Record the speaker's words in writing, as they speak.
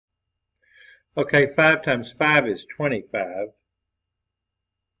Okay, 5 times 5 is 25.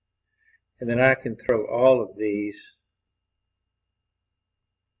 And then I can throw all of these,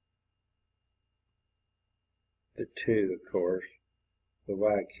 the 2 of course, the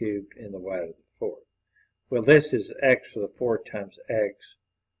y cubed and the y to the 4th. Well, this is x to the 4th times x.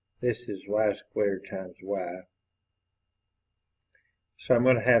 This is y squared times y. So I'm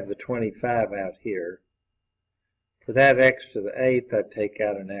going to have the 25 out here. For that x to the 8th, I take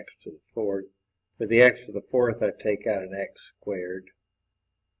out an x to the 4th. For the x to the 4th, I take out an x squared.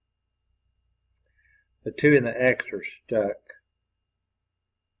 The 2 and the x are stuck.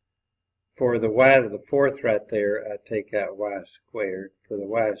 For the y to the 4th right there, I take out y squared. For the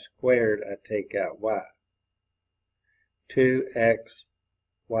y squared, I take out y. 2x,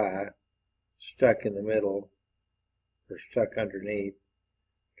 y, stuck in the middle, or stuck underneath.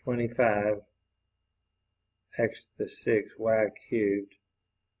 25, x to the 6th, y cubed,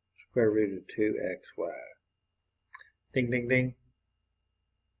 square root of 2xy. Ding, ding, ding.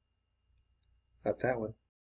 That's that one.